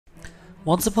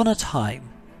Once upon a time,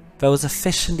 there was a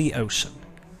fish in the ocean.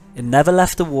 It never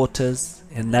left the waters,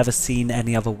 it had never seen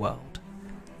any other world.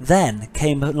 Then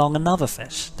came along another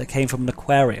fish that came from an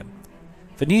aquarium.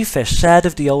 The new fish shared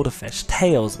with the older fish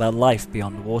tales about life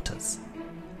beyond the waters.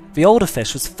 The older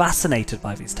fish was fascinated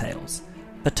by these tales,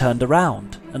 but turned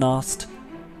around and asked,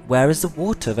 "Where is the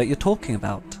water that you're talking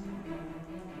about?"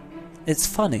 It's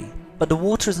funny, but the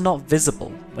water is not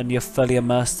visible when you're fully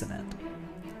immersed in it.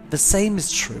 The same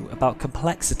is true about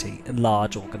complexity in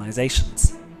large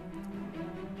organizations.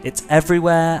 It's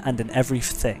everywhere and in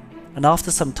everything, and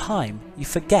after some time, you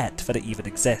forget that it even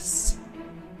exists.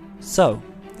 So,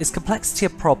 is complexity a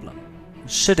problem,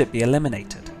 and should it be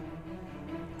eliminated?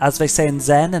 As they say in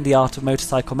Zen and the art of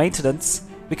motorcycle maintenance,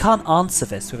 we can't answer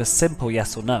this with a simple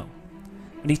yes or no.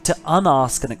 We need to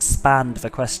unask and expand the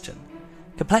question.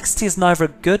 Complexity is neither a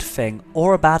good thing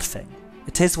or a bad thing.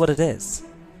 It is what it is.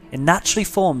 It naturally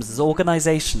forms as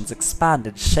organizations expand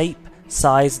in shape,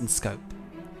 size, and scope.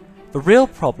 The real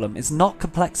problem is not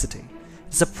complexity.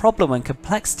 It's a problem when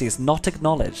complexity is not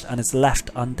acknowledged and is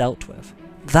left undealt with.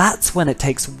 That's when it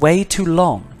takes way too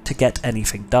long to get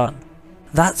anything done.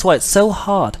 That's why it's so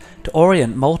hard to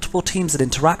orient multiple teams and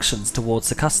interactions towards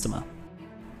the customer.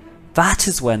 That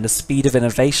is when the speed of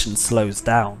innovation slows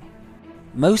down.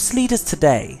 Most leaders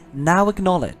today now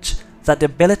acknowledge that the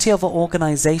ability of an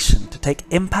organization to take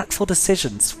impactful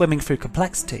decisions swimming through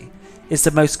complexity is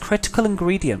the most critical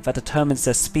ingredient that determines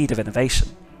their speed of innovation.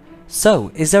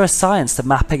 So, is there a science to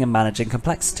mapping and managing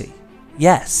complexity?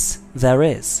 Yes, there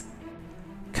is.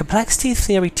 Complexity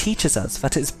theory teaches us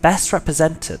that it is best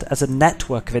represented as a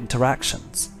network of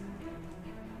interactions.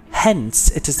 Hence,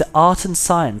 it is the art and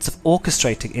science of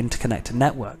orchestrating interconnected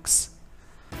networks.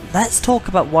 Let's talk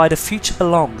about why the future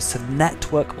belongs to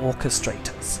network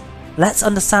orchestrators. Let's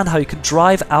understand how you can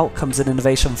drive outcomes and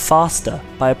innovation faster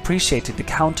by appreciating the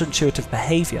counterintuitive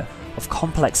behavior of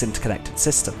complex interconnected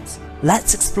systems.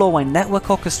 Let's explore why network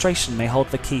orchestration may hold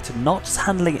the key to not just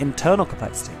handling internal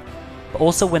complexity, but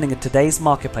also winning in today's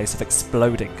marketplace of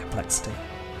exploding complexity.